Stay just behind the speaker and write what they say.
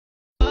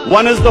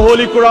One is the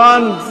Holy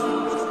Quran,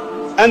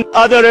 and the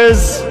other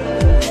is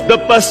the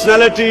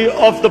personality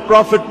of the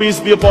Prophet, peace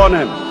be upon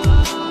him.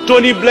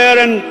 Tony Blair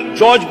and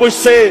George Bush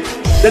say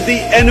that the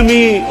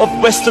enemy of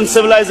Western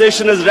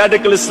civilization is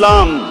radical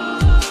Islam.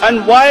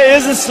 And why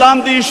is Islam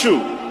the issue?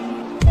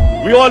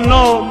 We all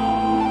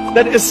know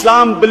that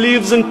Islam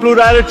believes in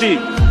plurality.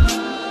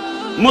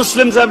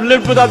 Muslims have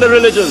lived with other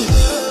religions.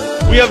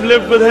 We have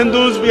lived with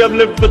Hindus, we have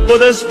lived with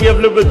Buddhists, we have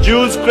lived with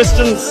Jews,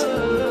 Christians.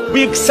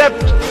 We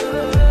accept,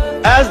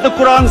 as the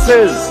Quran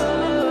says,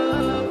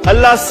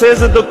 Allah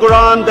says in the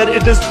Quran that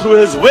it is through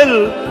His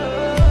will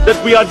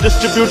that we are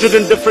distributed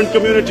in different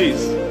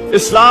communities.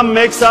 Islam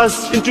makes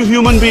us into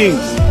human beings,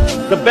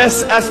 the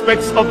best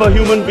aspects of a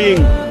human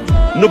being: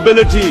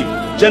 nobility,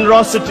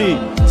 generosity,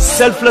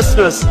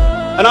 selflessness.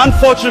 And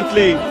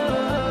unfortunately,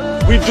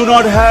 we do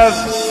not have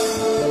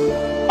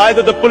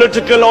either the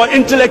political or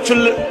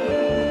intellectual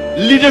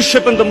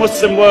leadership in the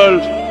Muslim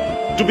world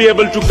to be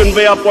able to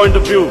convey our point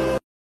of view.